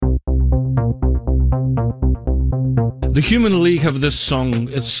The Human League have this song.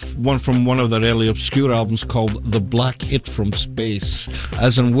 It's one from one of their early obscure albums called The Black Hit from Space.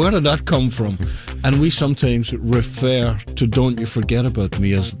 As in, where did that come from? And we sometimes refer to Don't You Forget About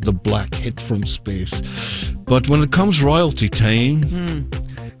Me as the Black Hit from Space. But when it comes royalty time,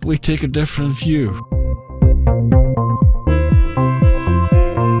 we take a different view.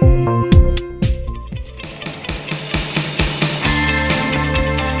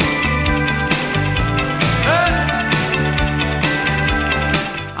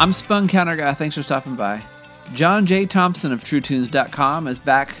 I'm Spun Counter Guy. Thanks for stopping by. John J. Thompson of TrueTunes.com is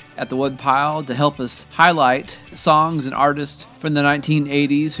back at the Woodpile to help us highlight songs and artists from the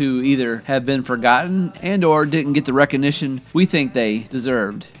 1980s who either have been forgotten and or didn't get the recognition we think they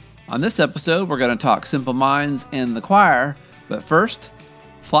deserved. On this episode, we're going to talk Simple Minds and The Choir, but first,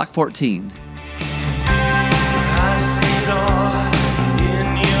 Flock 14. I see it all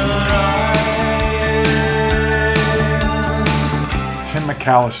in your eyes. Tim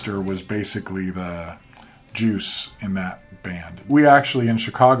McAllister was basically the juice in that band. We actually, in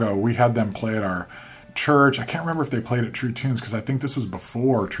Chicago, we had them play at our church. I can't remember if they played at True Tunes because I think this was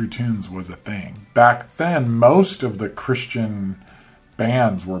before True Tunes was a thing. Back then, most of the Christian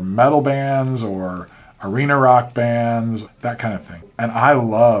bands were metal bands or arena rock bands, that kind of thing. And I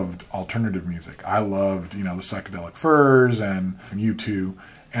loved alternative music. I loved, the Psychedelic Furs and U2.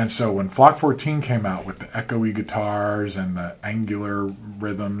 And so when Flock 14 came out with the echoey guitars and the angular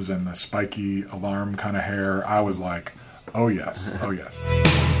rhythms and the spiky alarm kind of hair, I was like, oh yes, oh yes.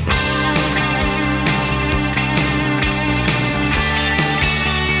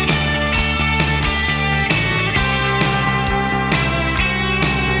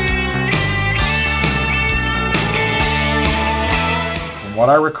 From what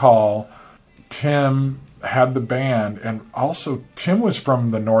I recall, Tim had the band, and also Tim was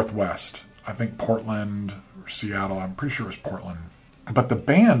from the Northwest. I think Portland or Seattle. I'm pretty sure it was Portland. But the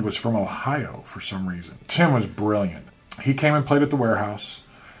band was from Ohio for some reason. Tim was brilliant. He came and played at the Warehouse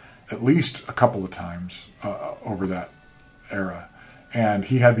at least a couple of times over that era. And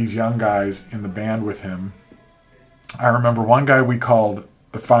he had these young guys in the band with him. I remember one guy we called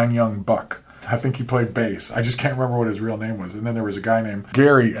the Fine Young Buck. I think he played bass. I just can't remember what his real name was. And then there was a guy named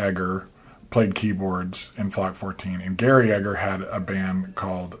Gary Egger, played keyboards in Flock 14, and Gary Egger had a band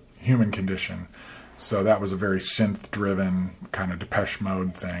called Human Condition. So that was a very synth-driven kind of Depeche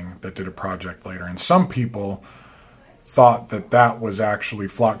Mode thing that did a project later. And some people thought that was actually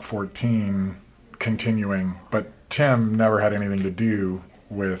Flock 14 continuing, but Tim never had anything to do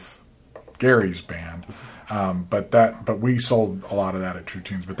with Gary's band. But we sold a lot of that at True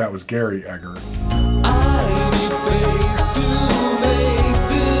Tunes, but that was Gary Egger.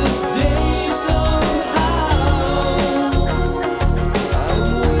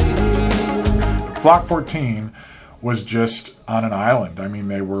 Flock 14 was just on an island. I mean,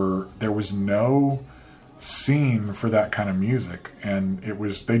 there was no scene for that kind of music, and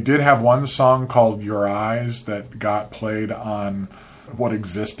they did have one song called Your Eyes that got played on what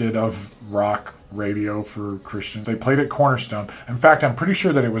existed of rock radio for Christians. They played at Cornerstone. In fact, I'm pretty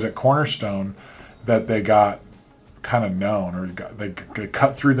sure that it was at Cornerstone that they got kind of known, or they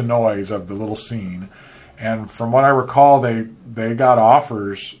cut through the noise of the little scene. And from what I recall, they got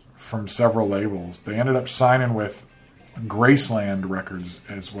offers from several labels. They ended up signing with Graceland Records,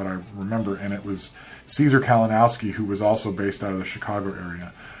 is what I remember, and it was Caesar Kalinowski, who was also based out of the Chicago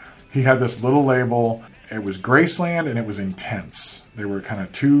area. He had this little label. It was Graceland and it was Intense. They were kind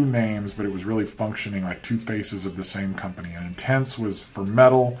of two names, but it was really functioning like two faces of the same company. And Intense was for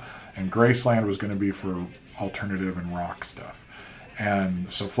metal, and Graceland was going to be for alternative and rock stuff.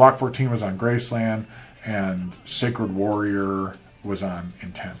 And so Flock 14 was on Graceland, and Sacred Warrior was on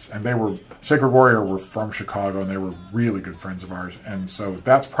Intense. And Sacred Warrior were from Chicago, and they were really good friends of ours. And so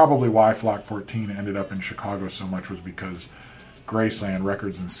that's probably why Flock 14 ended up in Chicago so much, was because Graceland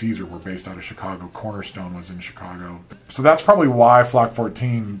Records and Caesar were based out of Chicago. Cornerstone was in Chicago. So that's probably why Flock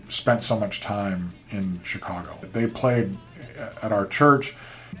 14 spent so much time in Chicago. They played at our church,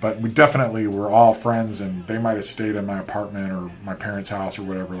 but we definitely were all friends, and they might have stayed in my apartment or my parents' house or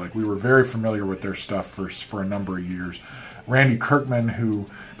whatever. Like, we were very familiar with their stuff for a number of years. Randy Kirkman, who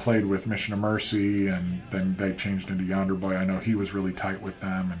played with Mission of Mercy, and then they changed into Yonder Boy. I know he was really tight with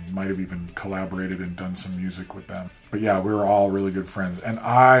them and might have even collaborated and done some music with them. But yeah, we were all really good friends. And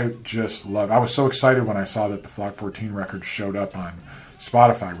I was so excited when I saw that the Flock 14 record showed up on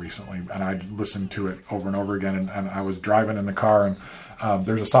Spotify recently, and I listened to it over and over again. And I was driving in the car, and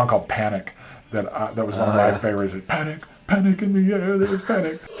there's a song called Panic that was one of my favorites. Panic, panic in the air, there's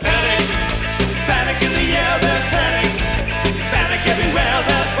panic. Panic, panic in the air, there's panic. Panic everywhere,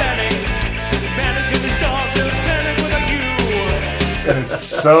 there's panic. Panic in the stars, there's panic with a It's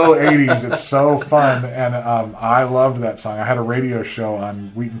so 80s. It's so fun. And I loved that song. I had a radio show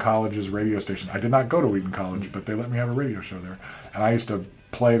on Wheaton College's radio station. I did not go to Wheaton College, but they let me have a radio show there. And I used to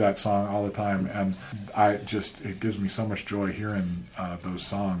play that song all the time. And it gives me so much joy hearing those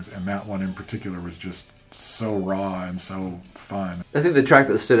songs. And that one in particular was just so raw and so fun. I think the track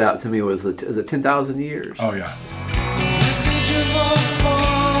that stood out to me was is it 10,000 Years? Oh, yeah.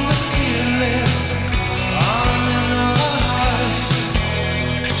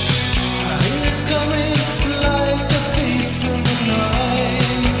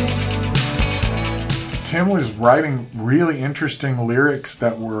 Tim was writing really interesting lyrics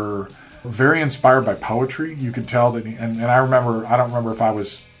that were very inspired by poetry. You could tell that, and I don't remember if I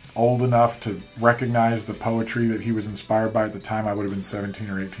was old enough to recognize the poetry that he was inspired by at the time. I would have been 17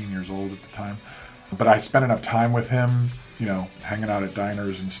 or 18 years old at the time. But I spent enough time with him, hanging out at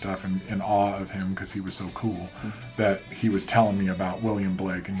diners and stuff, and in awe of him because he was so cool, that he was telling me about William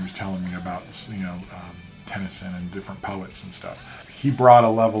Blake, and he was telling me about, Tennyson and different poets and stuff. He brought a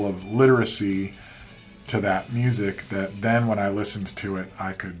level of literacy to that music that then when I listened to it,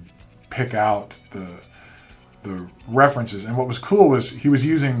 I could pick out the references. And what was cool was he was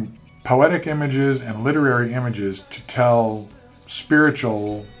using poetic images and literary images to tell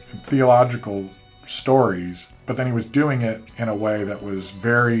spiritual and theological stories, but then he was doing it in a way that was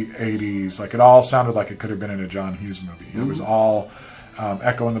very 80s. Like, it all sounded like it could have been in a John Hughes movie. It was all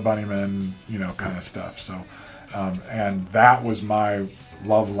Echo and the Bunnymen, kind of stuff. So, and that was my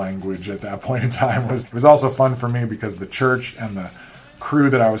love language at that point in time. It was also fun for me because the church and the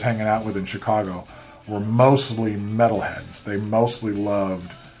crew that I was hanging out with in Chicago were mostly metalheads. They mostly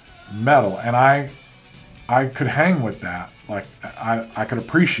loved metal, and I could hang with that. Like, I could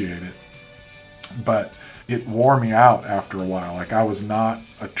appreciate it, but it wore me out after a while. Like, I was not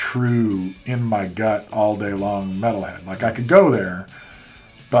a true in my gut all day long metalhead. Like, I could go there,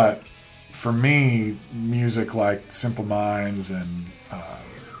 but for me, music like Simple Minds and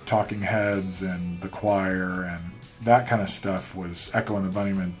Talking Heads and The Choir and that kind of stuff was Echo and the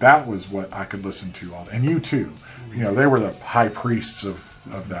Bunnymen. That was what I could listen to all day. And U2, they were the high priests of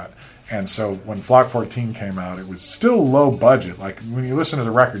that. And so when Flock 14 came out, it was still low budget. Like, when you listen to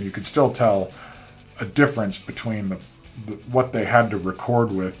the record, you could still tell a difference between what they had to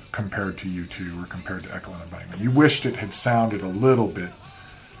record with compared to U2 or compared to Echo and the Bunnymen. You wished it had sounded a little bit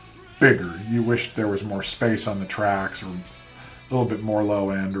bigger. You wished there was more space on the tracks, or a little bit more low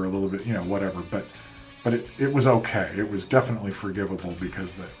end, or a little bit, whatever. But it was okay. It was definitely forgivable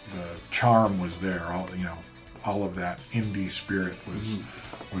because the charm was there. All of that indie spirit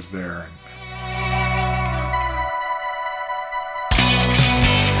was there.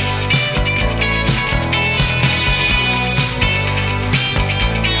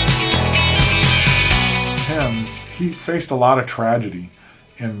 Tim, he faced a lot of tragedy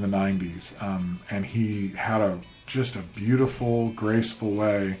in the 90s, and he had just a beautiful, graceful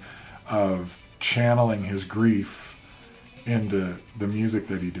way of channeling his grief into the music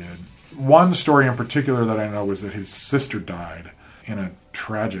that he did. One story in particular that I know was that his sister died in a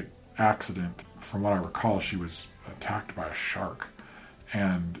tragic accident. From what I recall, she was attacked by a shark,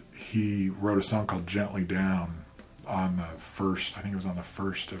 and he wrote a song called Gently Down on the first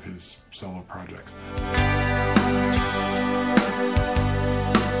of his solo projects.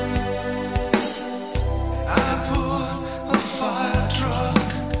 I put a fire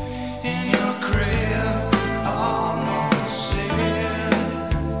truck in your crib, almost singing.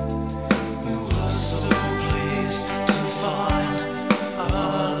 We were so pleased to find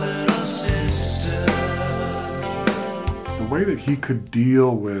our little sister. The way that he could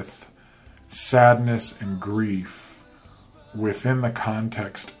deal with sadness and grief within the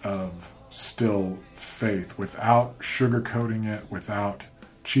context of still faith, without sugarcoating it, without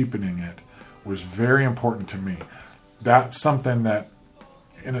cheapening it, was very important to me. That's something that,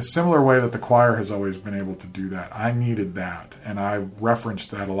 in a similar way that the Choir has always been able to do that, I needed that. And I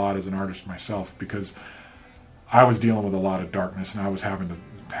referenced that a lot as an artist myself because I was dealing with a lot of darkness and I was having to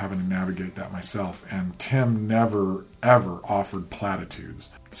navigate that myself. And Tim never, ever offered platitudes.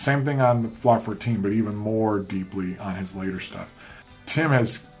 Same thing on Flock 14, but even more deeply on his later stuff. Tim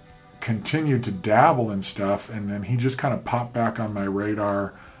has continued to dabble in stuff, and then he just kind of popped back on my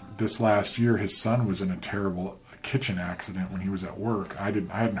radar this last year. His son was in a terrible kitchen accident when he was at work. I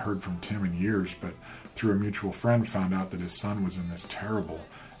hadn't heard from Tim in years, but through a mutual friend found out that his son was in this terrible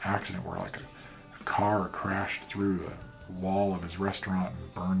accident where like a car crashed through the wall of his restaurant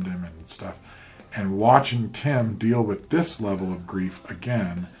and burned him and stuff. And watching Tim deal with this level of grief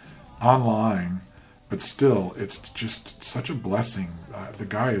again online, but still, it's just such a blessing. The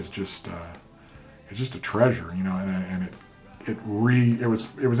guy is just a treasure, and it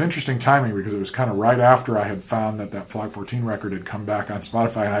was interesting timing because it was kind of right after I had found that Flock 14 record had come back on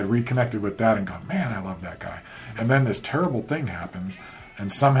Spotify, and I'd reconnected with that and gone, man, I love that guy. And then this terrible thing happens,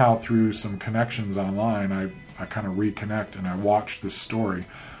 and somehow through some connections online, I kind of reconnect and I watch this story,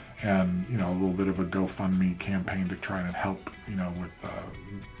 and a little bit of a GoFundMe campaign to try and help with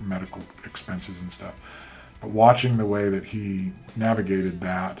medical expenses and stuff. But watching the way that he navigated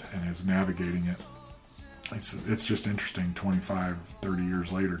that and is navigating it, it's just interesting 25, 30 years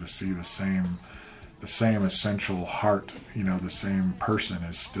later to see the same essential heart, the same person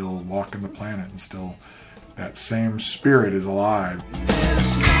is still walking the planet, and still that same spirit is alive.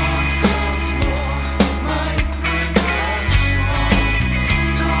 This talk of war might bring us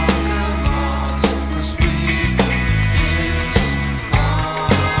talk of us must be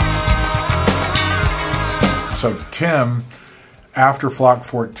this. So Tim, after Flock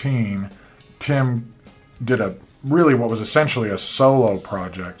 14, Tim did what was essentially a solo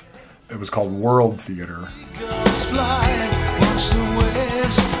project. It was called World Theater. Eagles fly, watch the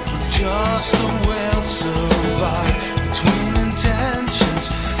waves, just the will survive between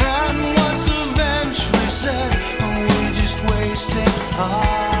intentions and what's eventually said. We just wasting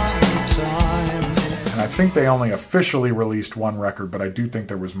our time. And I think they only officially released one record, but I do think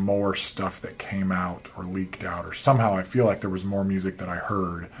there was more stuff that came out or leaked out, or somehow I feel like there was more music that I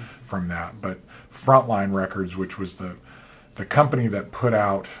heard from that. But Frontline Records, which was the company that put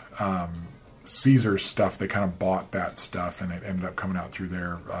out Caesar's stuff, they kind of bought that stuff, and it ended up coming out through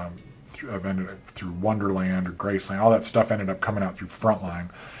their through Wonderland or Graceland. All that stuff ended up coming out through Frontline.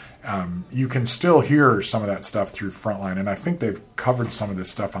 You can still hear some of that stuff through Frontline, and I think they've covered some of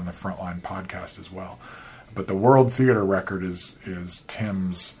this stuff on the Frontline podcast as well. But the World Theater record is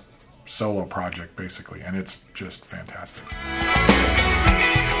Tim's solo project, basically, and it's just fantastic.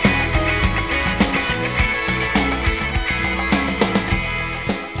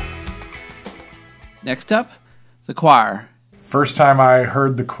 Next up, The Choir. First time I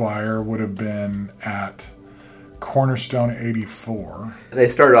heard The Choir would have been at Cornerstone 84. They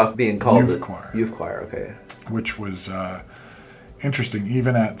started off being called Youth Choir. Youth Choir, okay. Which was interesting.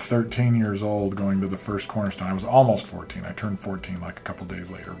 Even at 13 years old, going to the first Cornerstone, I was almost 14. I turned 14 like a couple days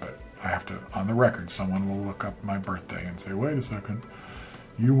later, but I have to, on the record, someone will look up my birthday and say, wait a second,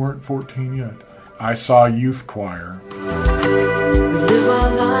 you weren't 14 yet. I saw Youth Choir. We live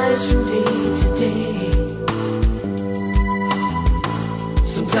our lives from day to day.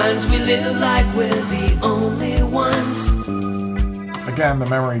 Sometimes we live like we're the only ones. Again, the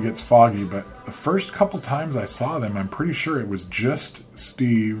memory gets foggy, but the first couple times I saw them, I'm pretty sure it was just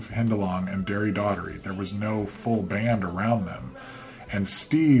Steve Hindalong and Derry Daughtery. There was no full band around them. And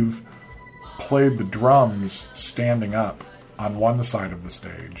Steve played the drums standing up on one side of the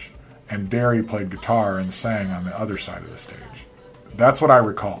stage, and Derry played guitar and sang on the other side of the stage. That's what I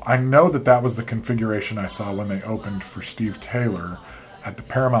recall. I know that was the configuration I saw when they opened for Steve Taylor at the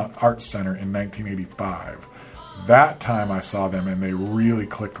Paramount Arts Center in 1985. That time I saw them and they really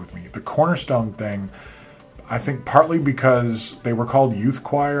clicked with me. The Cornerstone thing, I think partly because they were called Youth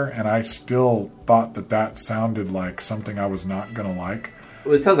Choir, and I still thought that sounded like something I was not going to like.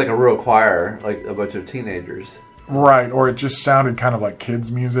 Well, it sounds like a real choir, like a bunch of teenagers. Right, or it just sounded kind of like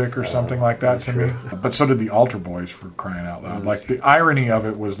kids' music or something like that to me. But so did the Altar Boys, for crying out loud. Like, the irony of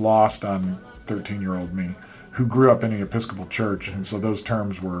it was lost on 13-year-old me, who grew up in the Episcopal Church, and so those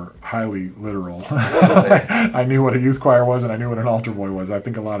terms were highly literal. I knew what a youth choir was, and I knew what an altar boy was. I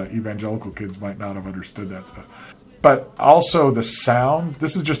think a lot of evangelical kids might not have understood that stuff. But also the sound,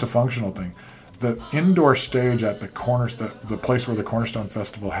 this is just a functional thing. The indoor stage at the place where the Cornerstone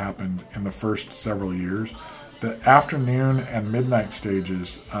Festival happened in the first several years, the afternoon and midnight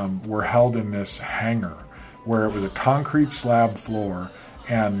stages were held in this hangar where it was a concrete slab floor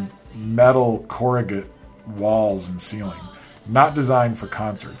and metal corrugate walls and ceiling, not designed for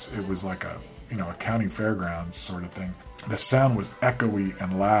concerts. It was like a county fairgrounds sort of thing. The sound was echoey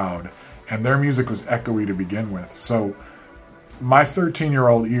and loud, and their music was echoey to begin with. So my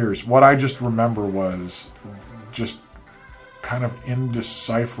 13-year-old ears, what I just remember was just kind of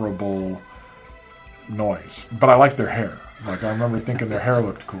indecipherable noise. But I liked their hair. Like, I remember thinking their hair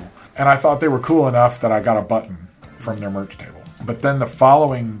looked cool. And I thought they were cool enough that I got a button from their merch table. But then the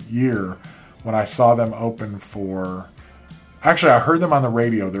following year, when I saw them open for... Actually, I heard them on the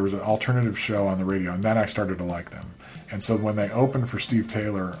radio. There was an alternative show on the radio, and then I started to like them. And so when they opened for Steve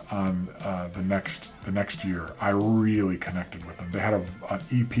Taylor on the next year, I really connected with them. They had an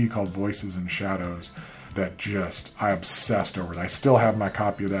EP called Voices and Shadows that just, I obsessed over it. I still have my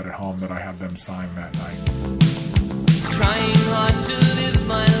copy of that at home that I had them sign that night. Trying hard to live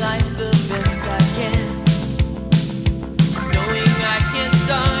my life the best I can.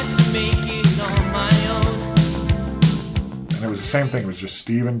 same thing. It was just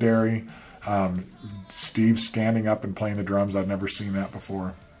Steve and Derry. Steve standing up and playing the drums. I'd never seen that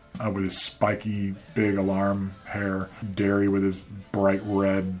before. With his spiky, big alarm hair. Derry with his bright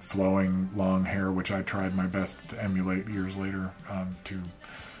red, flowing, long hair, which I tried my best to emulate years later to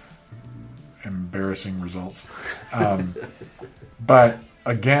embarrassing results. But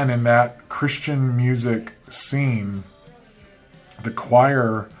again, in that Christian music scene, the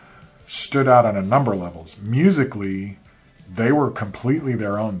choir stood out on a number of levels. Musically, they were completely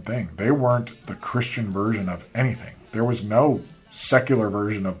their own thing. They weren't the Christian version of anything. There was no secular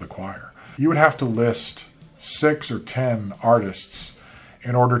version of the choir. You would have to list 6 or 10 artists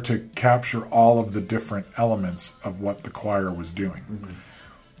in order to capture all of the different elements of what the choir was doing,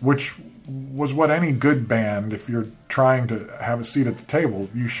 which was what any good band, if you're trying to have a seat at the table,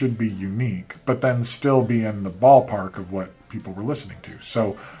 you should be unique, but then still be in the ballpark of what people were listening to.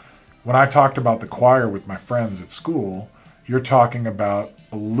 So when I talked about the choir with my friends at school, you're talking about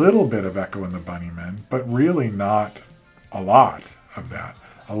a little bit of Echo and the Bunnymen, but really not a lot of that.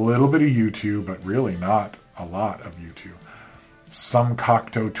 A little bit of U2, but really not a lot of U2. Some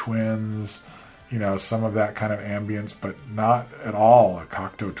Cocteau Twins, some of that kind of ambience, but not at all a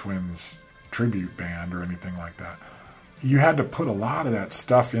Cocteau Twins tribute band or anything like that. You had to put a lot of that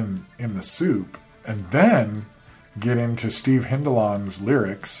stuff in the soup and then get into Steve Hindalong's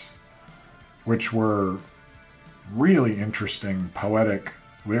lyrics, which were really interesting, poetic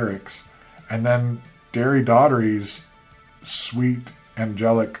lyrics, and then Derry Daughtry's sweet,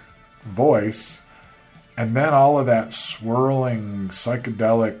 angelic voice, and then all of that swirling,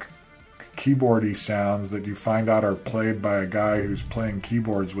 psychedelic, keyboardy sounds that you find out are played by a guy who's playing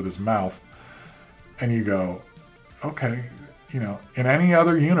keyboards with his mouth. And you go, okay, in any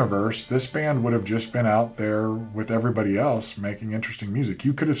other universe, this band would have just been out there with everybody else making interesting music.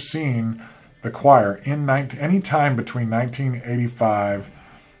 You could have seen the choir any time between 1985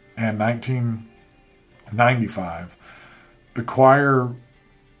 and 1995. The choir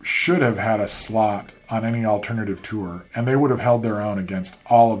should have had a slot on any alternative tour, and they would have held their own against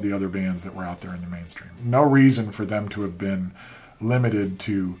all of the other bands that were out there in the mainstream. No reason for them to have been limited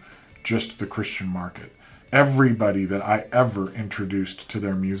to just the Christian market. Everybody that I ever introduced to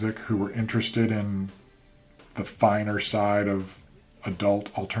their music who were interested in the finer side of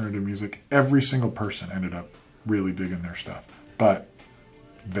adult alternative music, every single person ended up really digging their stuff. But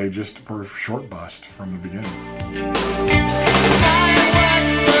they just were short bust from the beginning.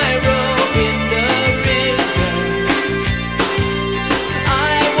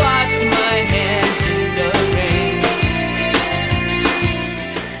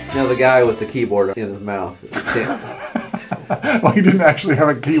 The guy with the keyboard in his mouth. Well, he didn't actually have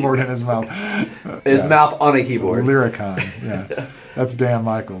a keyboard in his mouth. His mouth on a keyboard. Lyricon, yeah. That's Dan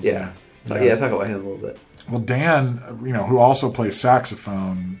Michaels. Yeah. Talk about him a little bit. Well, Dan, who also plays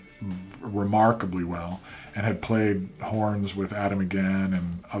saxophone remarkably well and had played horns with Adam Again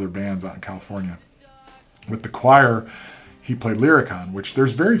and other bands out in California. With the choir, he played Lyricon, which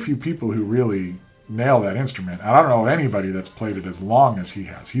there's very few people who really nail that instrument. And I don't know anybody that's played it as long as he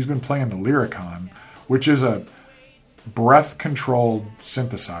has. He's been playing the Lyricon, which is a breath-controlled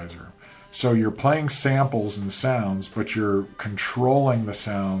synthesizer. So you're playing samples and sounds, but you're controlling the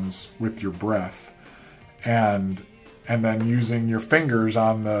sounds with your breath, and then using your fingers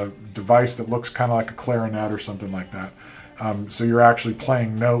on the device that looks kind of like a clarinet or something like that. So you're actually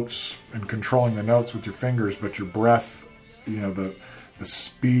playing notes and controlling the notes with your fingers, but your breath, the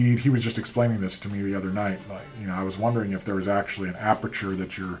speed. He was just explaining this to me the other night. I was wondering if there was actually an aperture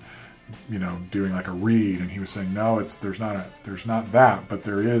that you're, doing like a reed, and he was saying no, there's not that, but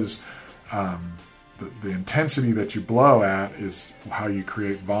there is. The intensity that you blow at is how you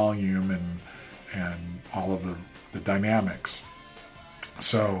create volume and all of the dynamics.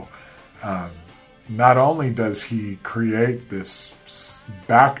 So not only does he create this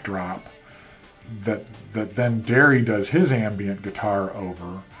backdrop that then Derry does his ambient guitar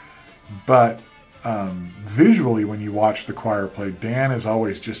over, but visually when you watch the choir play, Dan is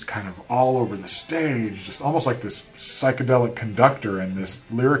always just kind of all over the stage, just almost like this psychedelic conductor, and this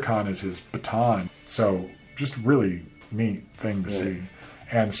Lyricon is his baton. So just really neat thing to see.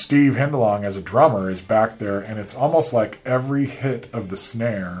 And Steve Hindalong as a drummer is back there, and it's almost like every hit of the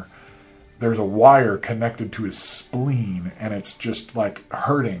snare, there's a wire connected to his spleen, and it's just like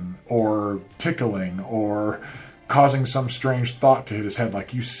hurting or tickling or causing some strange thought to hit his head.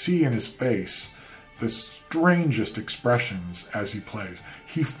 Like you see in his face the strangest expressions as he plays.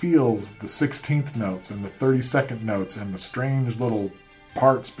 He feels the 16th notes and the 32nd notes and the strange little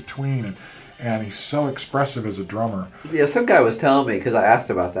parts between, and he's so expressive as a drummer. Yeah, some guy was telling me, because I asked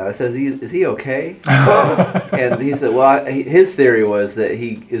about that. I said, is he okay? And he said, well, his theory was that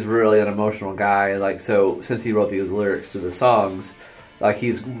he is really an emotional guy. Like, so since he wrote these lyrics to the songs, like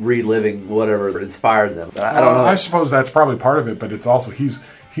he's reliving whatever inspired them. But I don't know. I suppose that's probably part of it, but it's also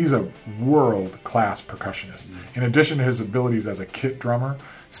he's a world-class percussionist. In addition to his abilities as a kit drummer,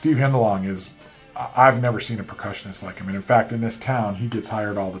 Steve Hindalong is... I've never seen a percussionist like him. And in fact, in this town, he gets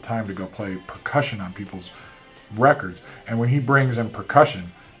hired all the time to go play percussion on people's records. And when he brings in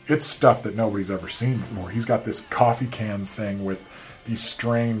percussion, it's stuff that nobody's ever seen before. He's got this coffee can thing with these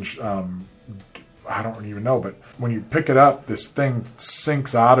strange, I don't even know, but when you pick it up, this thing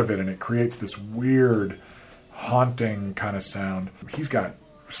sinks out of it and it creates this weird, haunting kind of sound. He's got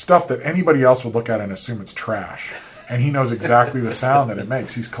stuff that anybody else would look at and assume it's trash. And he knows exactly the sound that it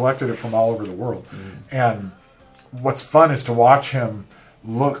makes. He's collected it from all over the world. And what's fun is to watch him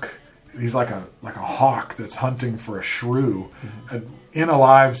look. He's like a hawk that's hunting for a shrew in a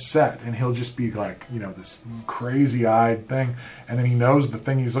live set. And he'll just be like, this crazy-eyed thing. And then he knows the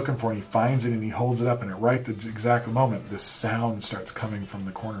thing he's looking for, and he finds it, and he holds it up. And at right the exact moment, this sound starts coming from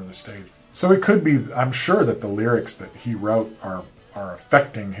the corner of the stage. So it could be, I'm sure that the lyrics that he wrote are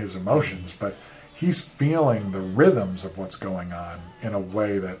affecting his emotions, but he's feeling the rhythms of what's going on in a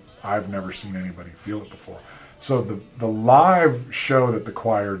way that I've never seen anybody feel it before. So the live show that the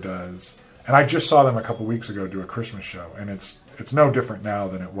choir does, and I just saw them a couple weeks ago do a Christmas show, and it's no different now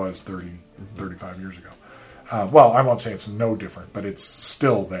than it was 35 years ago. Well, I won't say it's no different, but it's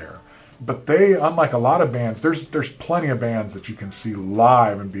still there. But they, unlike a lot of bands, there's plenty of bands that you can see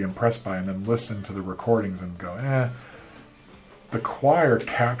live and be impressed by and then listen to the recordings and go, The choir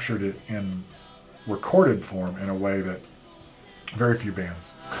captured it in recorded form in a way that very few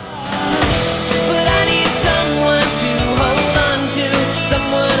bands could. But I need someone to hold on to,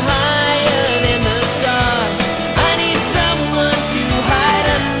 someone higher than the stars. I need someone to hide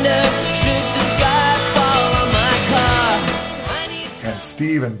under, should the sky fall on my car. And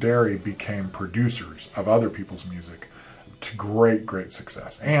Steve and Derry became producers of other people's music to great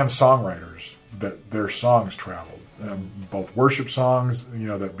success, and songwriters that their songs traveled. Both worship songs,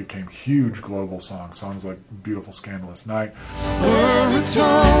 that became huge global songs like Beautiful Scandalous Night. We're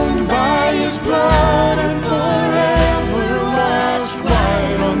atoned by his blood and forever washed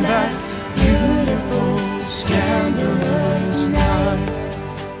white on that beautiful scandalous night.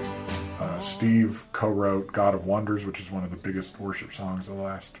 Steve co-wrote God of Wonders, which is one of the biggest worship songs of the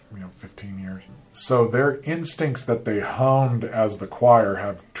last 15 years. So their instincts that they honed as the choir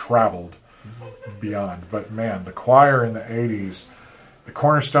have traveled beyond. But man, the choir in the 80s, the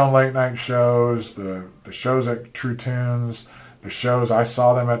Cornerstone late night shows, the shows at True Tunes, the shows, I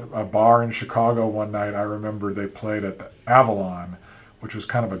saw them at a bar in Chicago one night. I remember they played at the Avalon, which was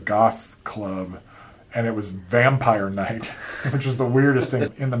kind of a goth club, and it was Vampire Night, which is the weirdest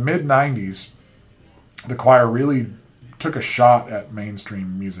thing. In the mid-90s, the choir really took a shot at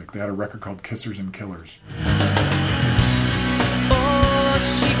mainstream music. They had a record called Kissers and Killers.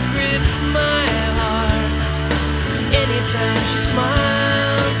 She grips my heart anytime she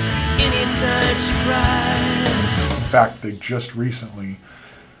smiles, anytime she cries. In fact, they just recently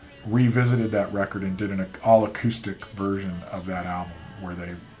revisited that record and did an all-acoustic version of that album where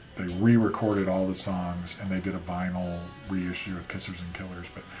they re-recorded all the songs and they did a vinyl reissue of Kissers and Killers.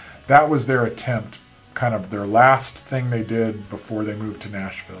 But that was their attempt, kind of their last thing they did before they moved to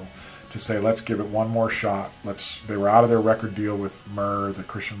Nashville, to say, let's give it one more shot. They were out of their record deal with Myrrh, the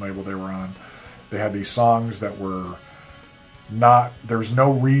Christian label they were on. They had these songs that were not, there's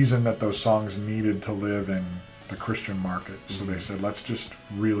no reason that those songs needed to live in the Christian market. So they said, let's just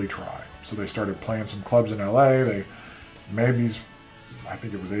really try. So they started playing some clubs in LA. They made these, I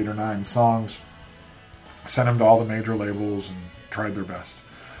think it was 8 or 9 songs, sent them to all the major labels and tried their best.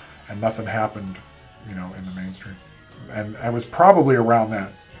 And nothing happened, in the mainstream. And it was probably around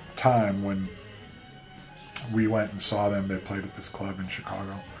that time when we went and saw them. They played at this club in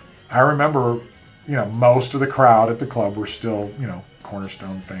Chicago. I remember, most of the crowd at the club were still,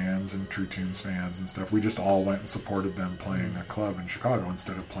 Cornerstone fans and True Tunes fans and stuff. We just all went and supported them playing a club in Chicago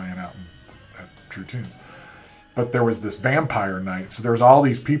instead of playing out at True Tunes. But there was this Vampire Night, so there was all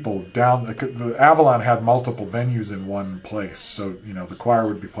these people down. The Avalon had multiple venues in one place, so the choir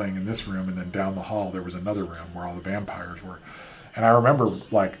would be playing in this room, and then down the hall there was another room where all the vampires were. And I remember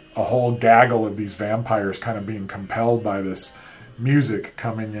like a whole gaggle of these vampires kind of being compelled by this music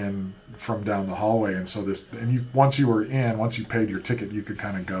coming in from down the hallway. And so once you paid your ticket, you could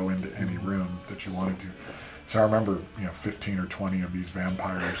kind of go into any room that you wanted to. So I remember, 15 or 20 of these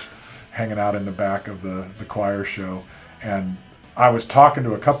vampires hanging out in the back of the choir show. And I was talking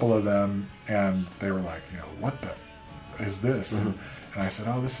to a couple of them, and they were like, what the is this? And I said,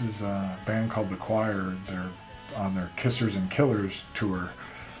 oh, this is a band called The Choir. They're on their Kissers and Killers tour.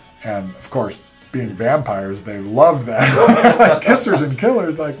 And, of course, being vampires, they loved that. Kissers and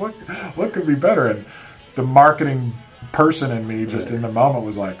Killers, like, what could be better? And the marketing person in me just in the moment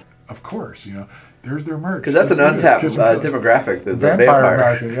was like, of course, there's their merch. Because that's an untapped demographic. The vampire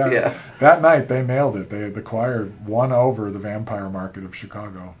market, yeah. That night, they nailed it. The Choir won over the vampire market of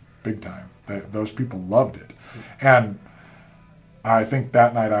Chicago big time. Those people loved it. And I think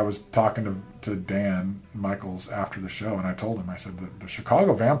that night I was talking to Dan Michaels after the show, and I told him, I said, the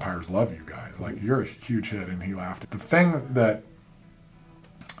Chicago Vampires love you guys. Like, you're a huge hit, and he laughed. The thing that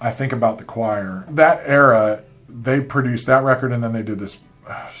I think about the Choir, that era, they produced that record, and then they did this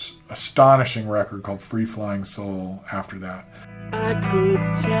astonishing record called Free Flying Soul after that. I could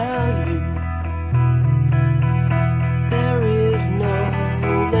tell you there is no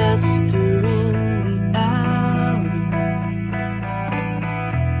Lester in the alley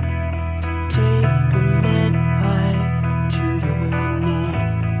to take a lead pipe to your knee.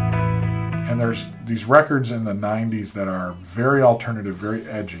 And there's these records in the 90s that are very alternative, very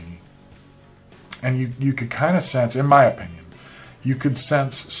edgy. And you could kind of sense, in my opinion, you could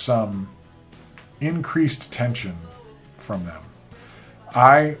sense some increased tension from them.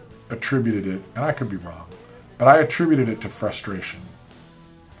 I attributed it, and I could be wrong, but I attributed it to frustration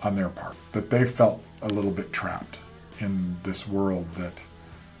on their part, that they felt a little bit trapped in this world that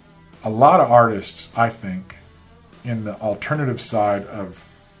a lot of artists, I think, in the alternative side of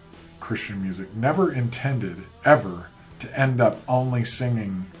Christian music never intended ever to end up only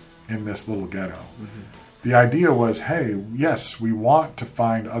singing in this little ghetto. Mm-hmm. The idea was, hey, yes, we want to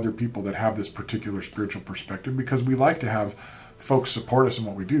find other people that have this particular spiritual perspective because we like to have folks support us in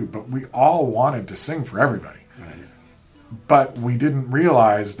what we do, but we all wanted to sing for everybody. Right. But we didn't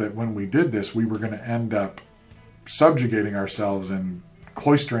realize that when we did this, we were going to end up subjugating ourselves and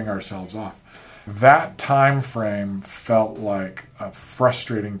cloistering ourselves off. That time frame felt like a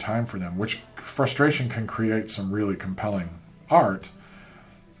frustrating time for them, which frustration can create some really compelling art.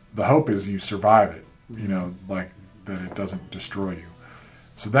 The hope is you survive it. Like that it doesn't destroy you.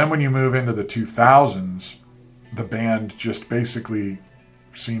 So then when you move into the 2000s, the band just basically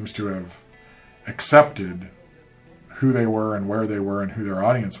seems to have accepted who they were and where they were and who their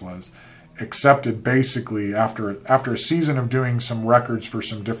audience was. Accepted basically after a season of doing some records for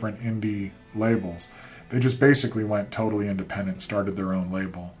some different indie labels, they just basically went totally independent, started their own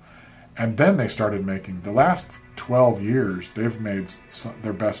label. And then they started making, the last 12 years, they've made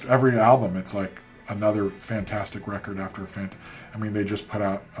their best, every album, it's like another fantastic record after they just put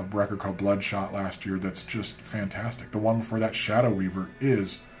out a record called Bloodshot last year that's just fantastic. The one before that, Shadow Weaver,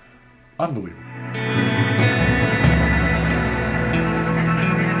 is unbelievable.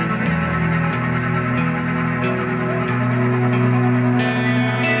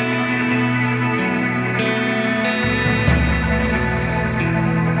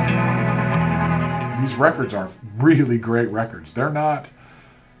 These records are really great records. They're not,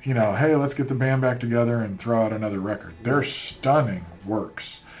 hey, let's get the band back together and throw out another record. They're stunning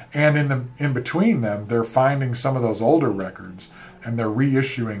works. And in between them, they're finding some of those older records and they're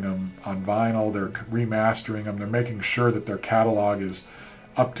reissuing them on vinyl. They're remastering them. They're making sure that their catalog is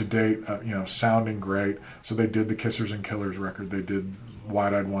up to date, sounding great. So they did the Kissers and Killers record. They did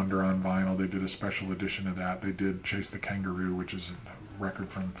Wide-Eyed Wonder on vinyl. They did a special edition of that. They did Chase the Kangaroo, which is a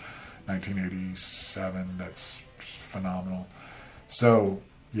record from 1987 that's phenomenal. So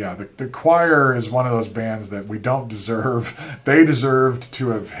yeah, the Choir is one of those bands that we don't deserve. They deserved to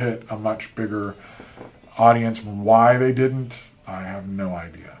have hit a much bigger audience. Why they didn't, I have no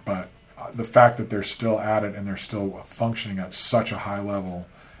idea. But the fact that they're still at it and they're still functioning at such a high level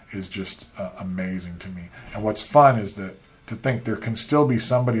is just amazing to me. And what's fun is that to think there can still be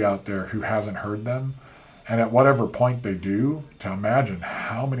somebody out there who hasn't heard them, and at whatever point they do, to imagine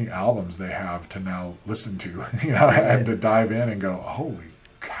how many albums they have to now listen to, and to dive in and go, holy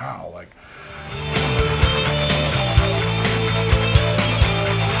cow, like.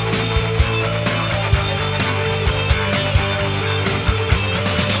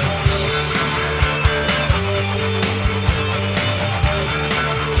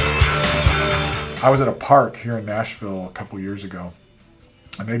 I was at a park here in Nashville a couple years ago,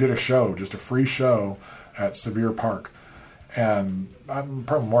 and they did a show, just a free show at Sevier Park, and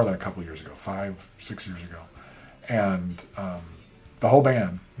probably more than a couple years ago, 5-6 years ago, and the whole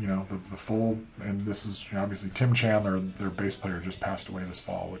band, the full, and this is obviously Tim Chandler, their bass player, just passed away this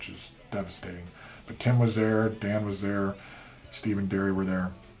fall, which is devastating, but Tim was there, Dan was there, Steve and Derry were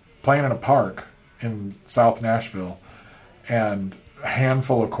there, playing in a park in South Nashville, and a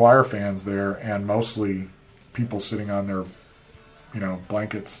handful of choir fans there, and mostly people sitting on their,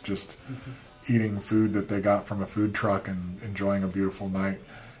 blankets, just eating food that they got from a food truck and enjoying a beautiful night,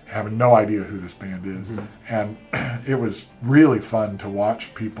 having no idea who this band is. And it was really fun to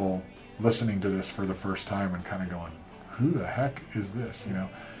watch people listening to this for the first time and kind of going, who the heck is this, and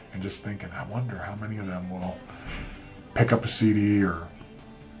just thinking, I wonder how many of them will pick up a CD or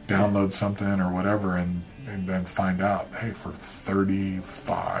download something or whatever, and then find out, hey, for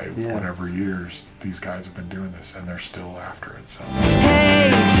 35 whatever years, these guys have been doing this, and they're still after it. So, Hey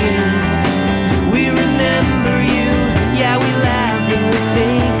June, we remember you. Yeah, we laugh when we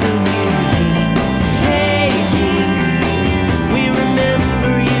think of you, Gene. Hey Gene, we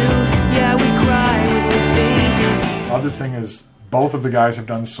remember you. Yeah, we cry when we think of you. other thing is, both of the guys have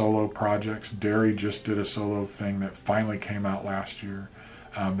done solo projects. Derry just did a solo thing that finally came out last year.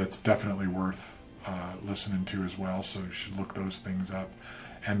 That's definitely worth listening to as well, so you should look those things up.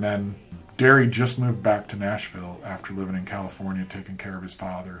 And then Derry just moved back to Nashville after living in California, taking care of his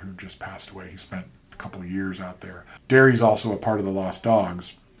father, who just passed away. He spent a couple of years out there. Derry's also a part of the Lost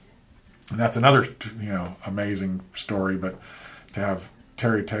Dogs, and that's another amazing story. But to have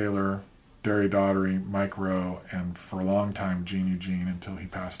Terry Taylor, Derry Daughtery, Mike Rowe, and for a long time Gene Eugene until he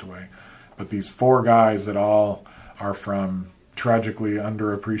passed away. But these four guys that all are from tragically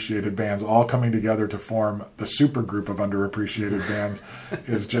underappreciated bands, all coming together to form the super group of underappreciated bands,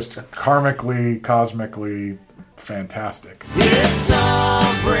 is just cosmically fantastic. It's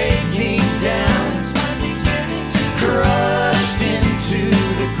all breaking down, crushed into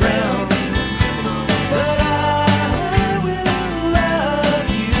the ground. But I will love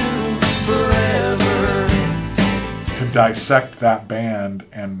you forever. To dissect that band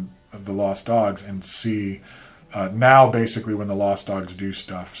and the Lost Dogs and see now basically when the Lost Dogs do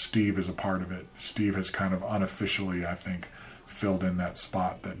stuff, Steve is a part of it. Steve has kind of unofficially, I think, filled in that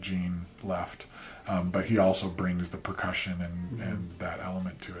spot that Gene left. But he also brings the percussion and that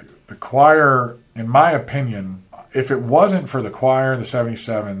element to it. The choir, in my opinion, if it wasn't for the choir, the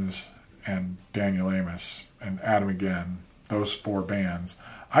 77s, and Daniel Amos and Adam Again, those four bands,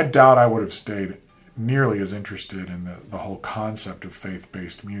 I doubt I would have stayed nearly as interested in the whole concept of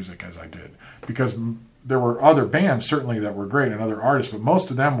faith-based music as I did. Because there were other bands, certainly, that were great and other artists, but most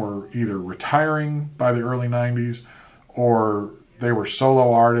of them were either retiring by the early 90s or they were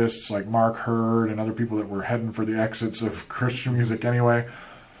solo artists like Mark Hurd and other people that were heading for the exits of Christian music anyway.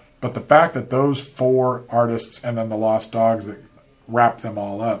 But the fact that those four artists and then the Lost Dogs that wrapped them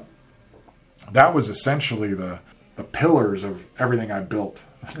all up, that was essentially the pillars of everything I built.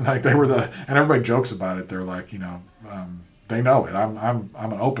 Like they were and everybody jokes about it. They're like, they know it. I'm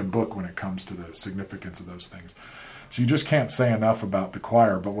an open book when it comes to the significance of those things. So you just can't say enough about the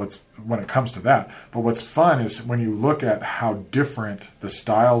choir. But when it comes to that, but what's fun is when you look at how different the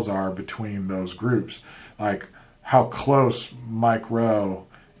styles are between those groups, like how close Mike Rowe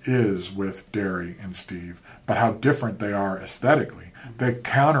is with Derry and Steve, but how different they are aesthetically. They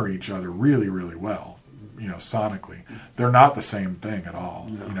counter each other really, really well. Sonically, they're not the same thing at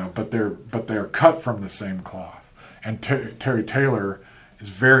all. But they're cut from the same cloth. And Terry Taylor is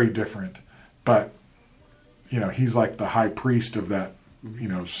very different, but he's like the high priest of that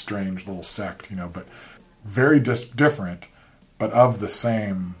strange little sect. But very different, but of the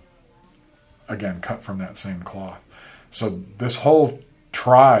same. Again, cut from that same cloth. So this whole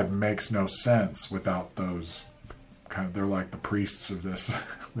tribe makes no sense without those. They're like the priests of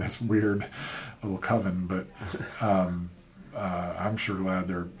this weird little coven, but I'm sure glad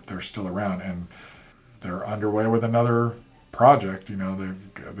they're still around, and they're underway with another project.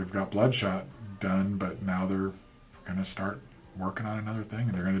 They've got Bloodshot done, but now they're going to start working on another thing,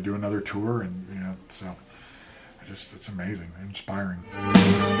 and they're going to do another tour, and so it's amazing, inspiring.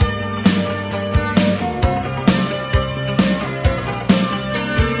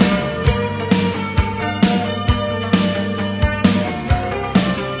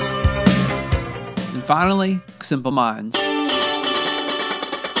 Finally, Simple Minds.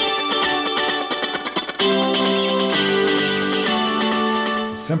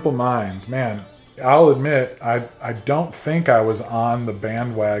 Simple Minds, man. I'll admit, I don't think I was on the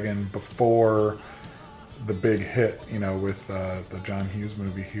bandwagon before the big hit, with the John Hughes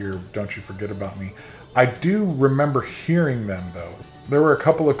movie here, Don't You Forget About Me. I do remember hearing them, though. There were a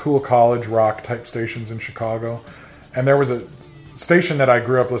couple of cool college rock type stations in Chicago, and there was a station that I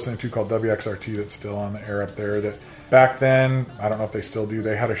grew up listening to called WXRT that's still on the air up there, that back then, I don't know if they still do,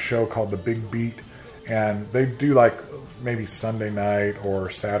 they had a show called The Big Beat, and they'd do like maybe Sunday night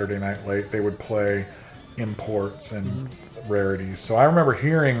or Saturday night late, they would play imports and rarities. So I remember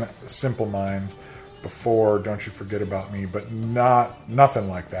hearing Simple Minds, before Don't You Forget About Me, but nothing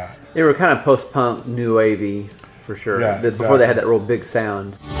like that. They were kind of post-punk, new wavy, for sure. Yeah, Before they had exactly. that real big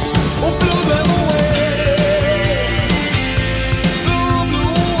sound. Oh, blow them away. Blow,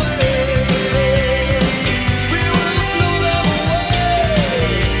 blow away. We will blow them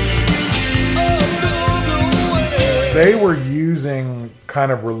away. Oh, blow, blow away. They were using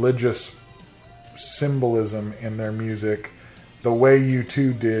kind of religious symbolism in their music the way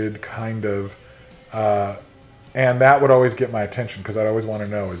U2 did, kind of. And that would always get my attention because I'd always want to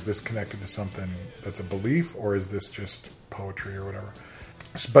know, is this connected to something that's a belief, or is this just poetry or whatever?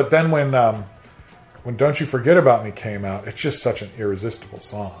 But then when Don't You Forget About Me came out, it's just such an irresistible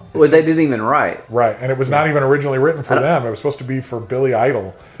song. Well, they didn't even write. Right, and it was not even originally written for them. It was supposed to be for Billy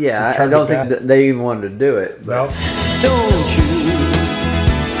Idol. Yeah, Who I turned don't it think down. that they even wanted to do it. But No. Don't you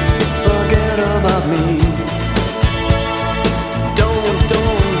forget about me. Don't.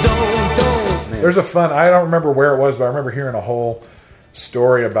 There's a fun, I don't remember where it was, but I remember hearing a whole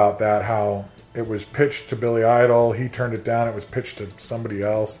story about that, how it was pitched to Billy Idol, he turned it down, it was pitched to somebody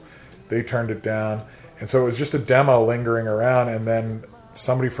else, they turned it down, and so it was just a demo lingering around, and then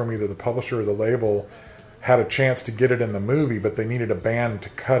somebody from either the publisher or the label had a chance to get it in the movie, but they needed a band to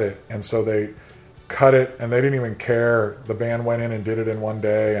cut it, and so they cut it, and they didn't even care. The band went in and did it in one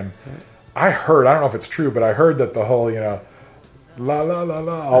day, and I heard, I don't know if it's true, but I heard that the whole, la la la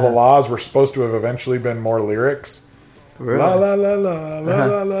la, all the laws were supposed to have eventually been more lyrics. Really? La la la la la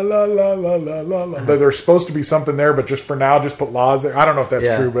la la la la la la la la. There's supposed to be something there, but just for now, just put laws there. I don't know if that's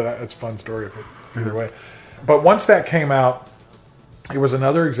Yeah. true, but it's a fun story either way. But once that came out, it was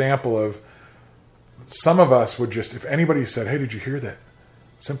another example of some of us would just, if anybody said, "Hey, did you hear that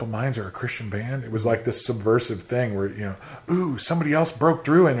Simple Minds are a Christian band?" It was like this subversive thing where, ooh, somebody else broke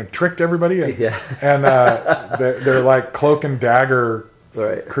through and tricked everybody. And, Yeah. and they're like cloak and dagger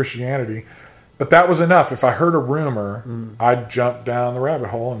Right. Christianity. But that was enough. If I heard a rumor, I'd jump down the rabbit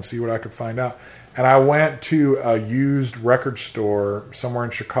hole and see what I could find out. And I went to a used record store somewhere in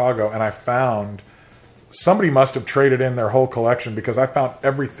Chicago, and I found somebody must have traded in their whole collection, because I found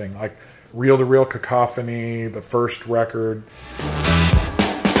everything, like reel-to-reel Cacophony, the first record.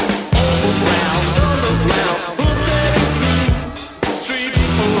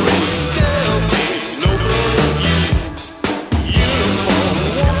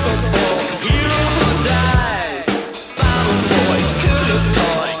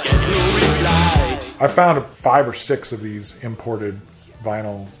 I found 5 or 6 of these imported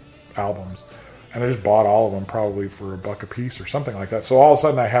vinyl albums, and I just bought all of them, probably for $1 a piece or something like that. So all of a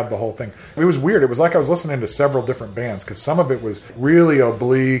sudden I had the whole thing. It was weird. It was like I was listening to several different bands, because some of it was really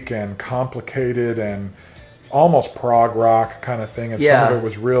oblique and complicated and almost prog rock kind of thing, and some Yeah. of it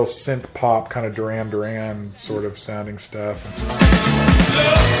was real synth pop, kind of Duran Duran sort of sounding stuff.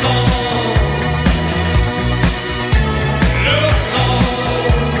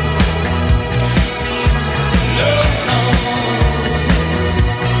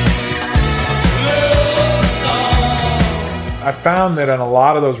 I found that on a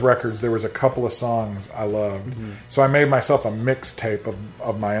lot of those records there was a couple of songs I loved, so I made myself a mixtape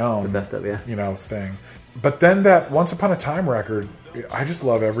of my own, The best of, yeah. Thing. But then that Once Upon a Time record, I just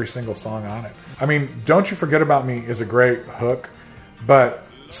love every single song on it. I mean, Don't You Forget About Me is a great hook, but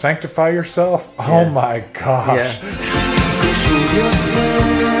Sanctify Yourself, oh my gosh. Yeah. Control yourself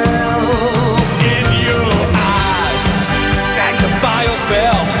in your eyes. Sanctify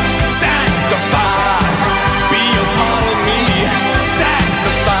yourself. Sanctify. Be a part of me.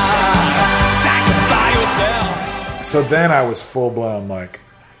 Sanctify yourself. So then I was full blown like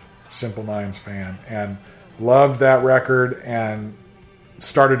Simple Minds fan, and loved that record, and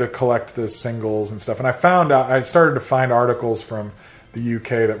started to collect the singles and stuff. And I started to find articles from the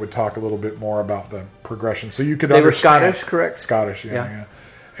UK that would talk a little bit more about the progression, so you could They were understand. Scottish, correct? Scottish, Yeah.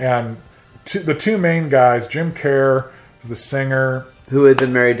 yeah. And the two main guys, Jim Kerr was the singer. Who had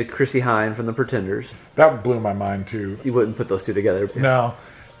been married to Chrissy Hine from The Pretenders. That blew my mind too. You wouldn't put those two together. No.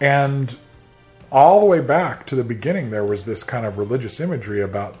 And all the way back to the beginning, there was this kind of religious imagery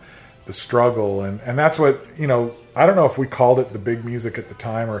about the struggle. And that's what, I don't know if we called it the big music at the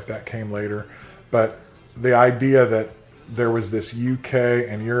time or if that came later, but the idea that there was this UK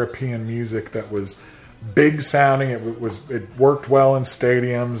and European music that was big sounding, it worked well in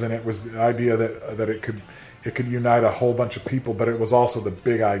stadiums, and it was the idea that it could unite a whole bunch of people, but it was also the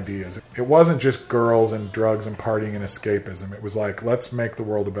big ideas. It wasn't just girls and drugs and partying and escapism. It was like, let's make the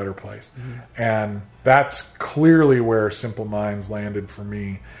world a better place. And that's clearly where Simple Minds landed for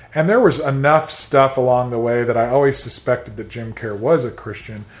me. And there was enough stuff along the way that I always suspected that Jim Kerr was a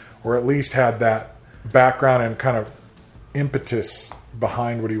Christian, or at least had that background and kind of impetus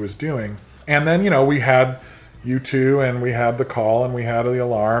behind what he was doing. And then, we had U2 and we had The Call and we had The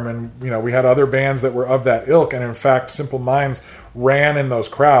Alarm and, we had other bands that were of that ilk. And in fact, Simple Minds ran in those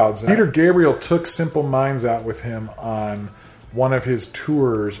crowds. Peter Gabriel took Simple Minds out with him on one of his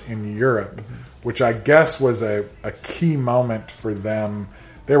tours in Europe, which I guess was a key moment for them.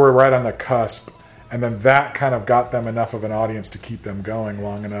 They were right on the cusp. And then that kind of got them enough of an audience to keep them going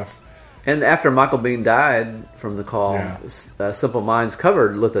long enough. And after Michael Bean died from The Call, Simple Minds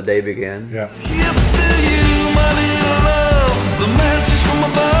covered Let the Day Begin. Yeah. Here's to you, my little love. The message from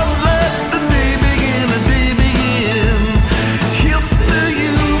above. Let the day begin, the day begin. Here's to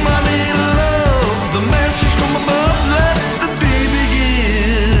you, my little love. The message from above. Let the day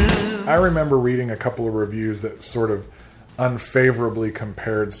begin. I remember reading a couple of reviews that sort of unfavorably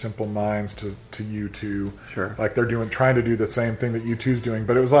compared Simple Minds to U2. Sure. Like they're trying to do the same thing that U2's doing.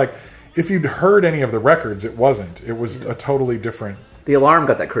 But it was like, if you'd heard any of the records, it wasn't. It was a totally different... The Alarm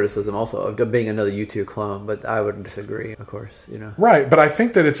got that criticism also of being another U2 clone, but I would disagree, of course. Right, but I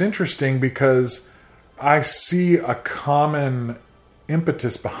think that it's interesting because I see a common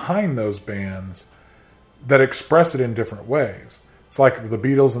impetus behind those bands that express it in different ways. It's like the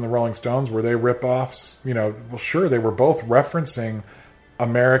Beatles and the Rolling Stones, were they rip-offs? Well, sure, they were both referencing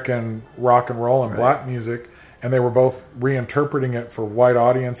American rock and roll and black music, and they were both reinterpreting it for white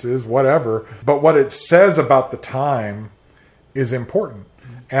audiences, whatever. But what it says about the time is important.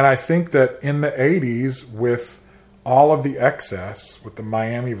 And I think that in the 80s, with all of the excess, with the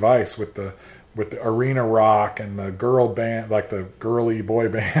Miami Vice, with the arena rock and the girl band, like the girly boy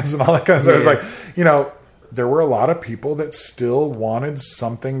bands and all that kind of stuff, it was like, there were a lot of people that still wanted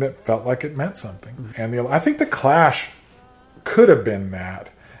something that felt like it meant something. And I think the Clash could have been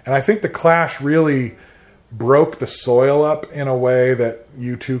that. And I think the Clash really broke the soil up in a way that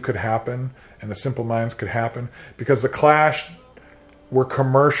U2 could happen and the Simple Minds could happen, because the Clash were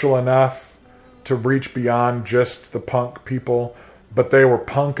commercial enough to reach beyond just the punk people, but they were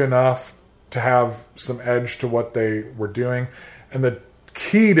punk enough to have some edge to what they were doing. And the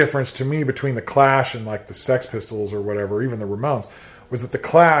key difference to me between the Clash and like the Sex Pistols or whatever, even the Ramones, was that the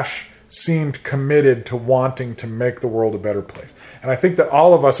Clash seemed committed to wanting to make the world a better place. And I think that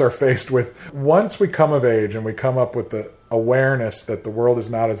all of us are faced with, once we come of age and we come up with the awareness that the world is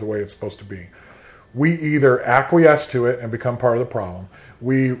not as the way it's supposed to be, we either acquiesce to it and become part of the problem,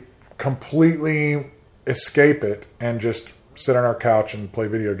 we completely escape it and just sit on our couch and play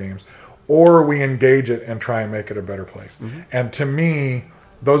video games, or we engage it and try and make it a better place. And to me,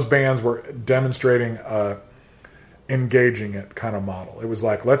 those bands were demonstrating engaging it kind of model. It was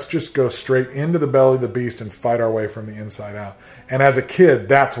like, let's just go straight into the belly of the beast and fight our way from the inside out. And as a kid,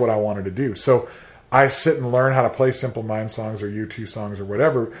 that's what I wanted to do. So I sit and learn how to play Simple Minds songs or U2 songs or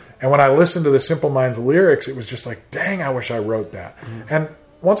whatever. And when I listened to the Simple Minds lyrics, it was just like, dang, I wish I wrote that. And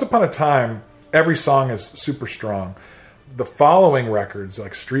once upon a time, every song is super strong. The following records,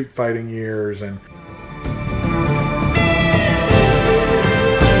 like Street Fighting Years and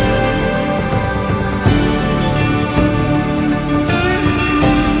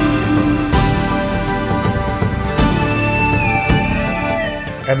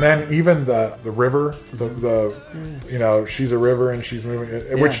and then even the river, the she's a river and she's moving,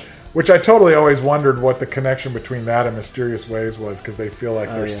 which I totally always wondered what the connection between that and Mysterious Ways was, because they feel like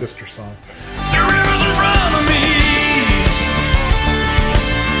they're sister songs. The river's in front of me.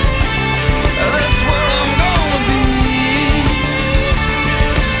 That's where I'm gonna be.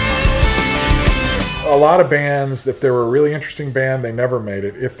 A lot of bands, if they were a really interesting band, they never made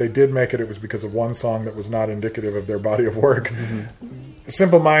it. If they did make it, it was because of one song that was not indicative of their body of work.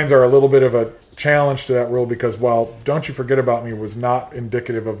 Simple Minds are a little bit of a challenge to that rule, because while Don't You Forget About Me was not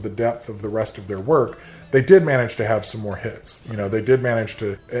indicative of the depth of the rest of their work, they did manage to have some more hits. They did manage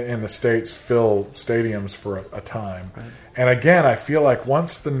to, in the States, fill stadiums for a time. Right. And again, I feel like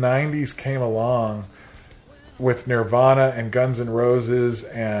once the 90s came along with Nirvana and Guns N' Roses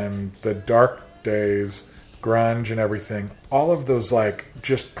and the dark days, grunge and everything, all of those like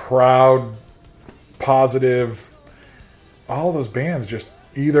just proud, positive, all those bands just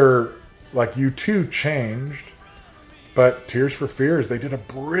either, like U2 changed, but Tears for Fears, they did a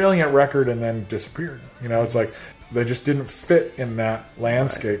brilliant record and then disappeared. It's like they just didn't fit in that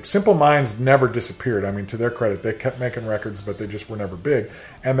landscape. Right. Simple Minds never disappeared. I mean, to their credit, they kept making records, but they just were never big.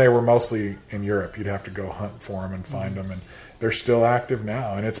 And they were mostly in Europe. You'd have to go hunt for them and find them. And they're still active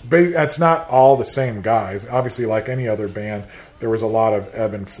now. And it's not all the same guys. Obviously, like any other band, there was a lot of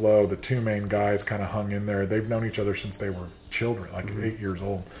ebb and flow. The two main guys kind of hung in there. They've known each other since they were children, like 8 years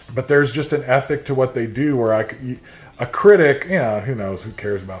old. But there's just an ethic to what they do where a critic, who knows, who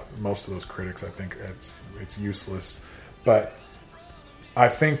cares about most of those critics? I think it's useless. But I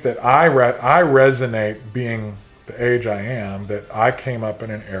think that I resonate, being the age I am, that I came up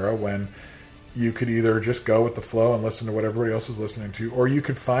in an era when you could either just go with the flow and listen to what everybody else was listening to, or you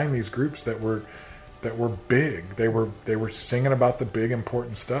could find these groups that were big. They were singing about the big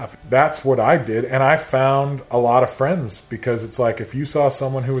important stuff. That's what I did, and I found a lot of friends, because it's like, if you saw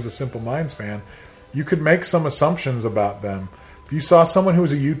someone who was a Simple Minds fan, you could make some assumptions about them. If you saw someone who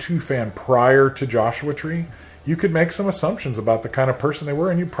was a U2 fan prior to Joshua Tree, you could make some assumptions about the kind of person they were,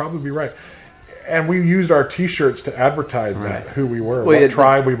 and you'd probably be right. And we used our T-shirts to advertise that, who we were, what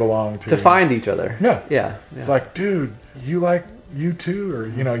tribe we belonged to find each other. Yeah. It's like, dude, you like U2,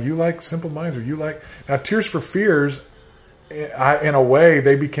 or you like Simple Minds, or you like... Now, Tears for Fears, in a way,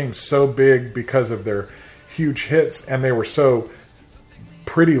 they became so big because of their huge hits, and they were so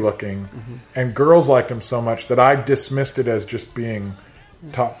pretty looking, and girls liked them so much that I dismissed it as just being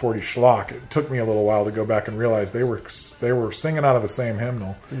top 40 schlock. It took me a little while to go back and realize they were singing out of the same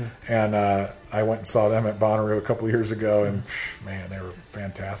hymnal, and I went and saw them at Bonnaroo a couple of years ago, and man, they were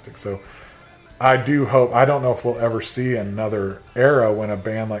fantastic. So I do hope, I don't know if we'll ever see another era when a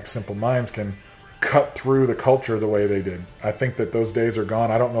band like Simple Minds can cut through the culture the way they did. I think that those days are gone.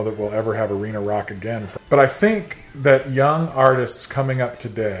 I don't know that we'll ever have arena rock again. But I think that young artists coming up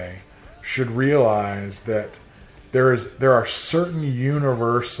today should realize that there are certain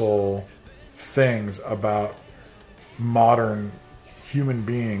universal things about modern human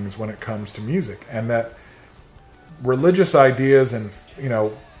beings when it comes to music, and that religious ideas and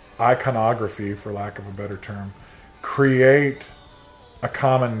iconography, for lack of a better term, create a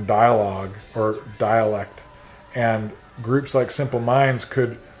common dialogue or dialect, and groups like Simple Minds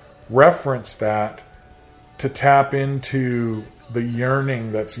could reference that to tap into the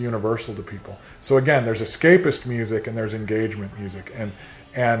yearning that's universal to people. So again, there's escapist music and there's engagement music,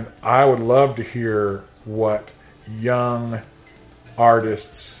 and I would love to hear what young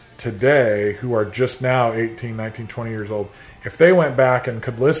artists today who are just now 18, 19, 20 years old, if they went back and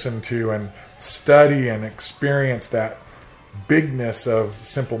could listen to and study and experience that bigness of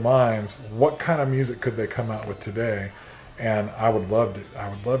Simple Minds, what kind of music could they come out with today? And I would love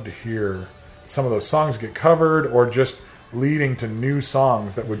to hear some of those songs get covered, or just leading to new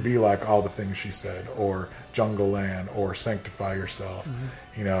songs that would be like All the Things She Said, or Jungle Land, or Sanctify Yourself.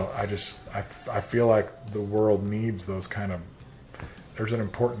 I feel like the world needs those kind of, there's an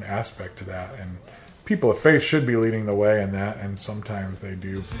important aspect to that, and people of faith should be leading the way in that, and sometimes they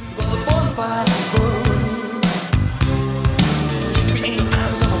do.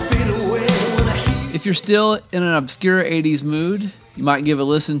 If you're still in an obscure 80s mood, you might give a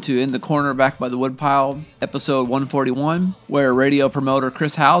listen to In the Corner Back by the Woodpile, episode 141, where radio promoter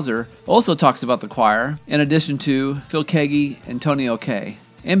Chris Hauser also talks about the choir, in addition to Phil Kagi and Tony O'Kay.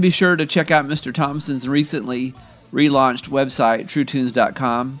 And be sure to check out Mr. Thompson's recently relaunched website,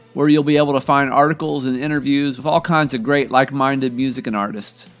 TrueTunes.com, where you'll be able to find articles and interviews with all kinds of great like-minded music and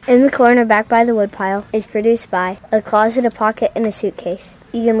artists. In the Corner Back by the Woodpile is produced by A Closet, a Pocket, and a Suitcase.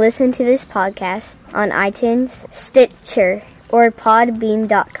 You can listen to this podcast on iTunes, Stitcher, or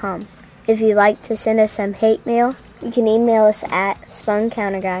podbean.com. If you'd like to send us some hate mail, you can email us at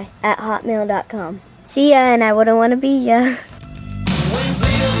spuncounterguy@hotmail.com. See ya, and I wouldn't want to be ya.